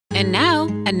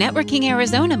A Networking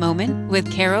Arizona moment with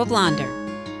Carol Blonder.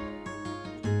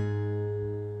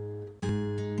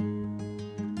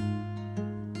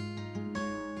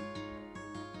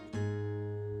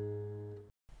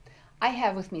 I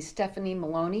have with me Stephanie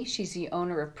Maloney. She's the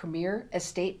owner of Premier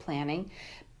Estate Planning.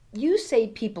 You say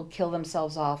people kill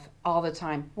themselves off all the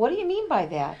time. What do you mean by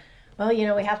that? Well,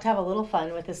 we have to have a little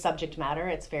fun with this subject matter.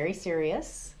 It's very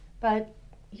serious, but,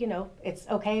 it's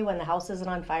okay when the house isn't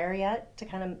on fire yet to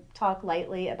kind of talk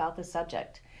lightly about the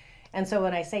subject. And so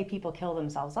when I say people kill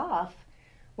themselves off,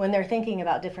 when they're thinking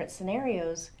about different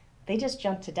scenarios, they just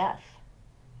jump to death.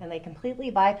 And they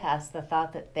completely bypass the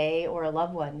thought that they or a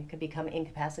loved one could become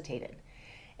incapacitated.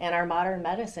 And our modern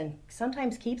medicine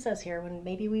sometimes keeps us here when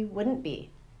maybe we wouldn't be.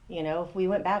 If we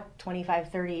went back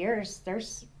 25, 30 years,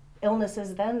 there's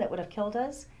illnesses then that would have killed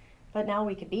us, but now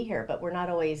we could be here, but we're not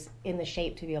always in the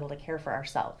shape to be able to care for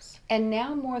ourselves. And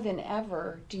now more than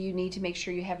ever, do you need to make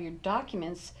sure you have your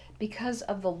documents because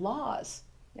of the laws?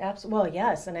 Well,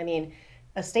 yes. And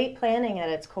estate planning at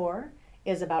its core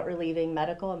is about relieving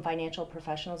medical and financial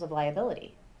professionals of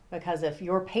liability. Because if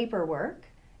your paperwork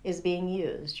is being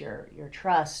used, your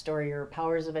trust or your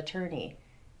powers of attorney,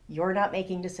 you're not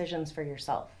making decisions for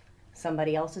yourself.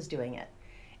 Somebody else is doing it.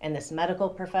 And this medical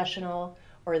professional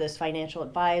or this financial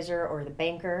advisor or the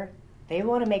banker, they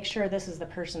want to make sure this is the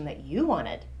person that you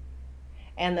wanted.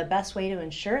 And the best way to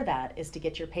ensure that is to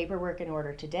get your paperwork in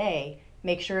order today,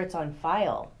 make sure it's on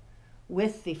file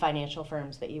with the financial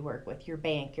firms that you work with, your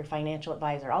bank, your financial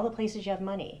advisor, all the places you have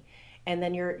money. And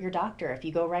then your doctor, if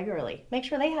you go regularly, make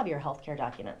sure they have your healthcare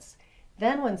documents.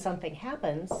 Then when something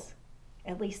happens,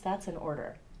 at least that's in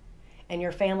order. And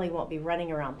your family won't be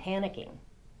running around panicking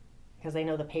because they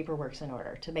know the paperwork's in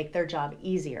order to make their job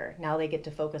easier. Now they get to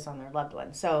focus on their loved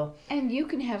ones. And you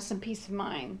can have some peace of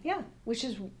mind. Yeah. Which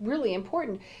is really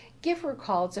important. Give her a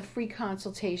call. It's a free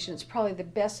consultation. It's probably the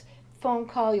best phone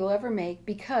call you'll ever make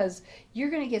because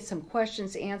you're going to get some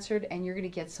questions answered and you're going to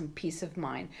get some peace of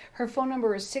mind. Her phone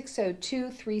number is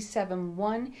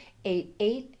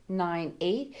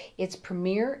 602-371-8898. It's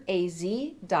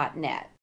premieraz.net.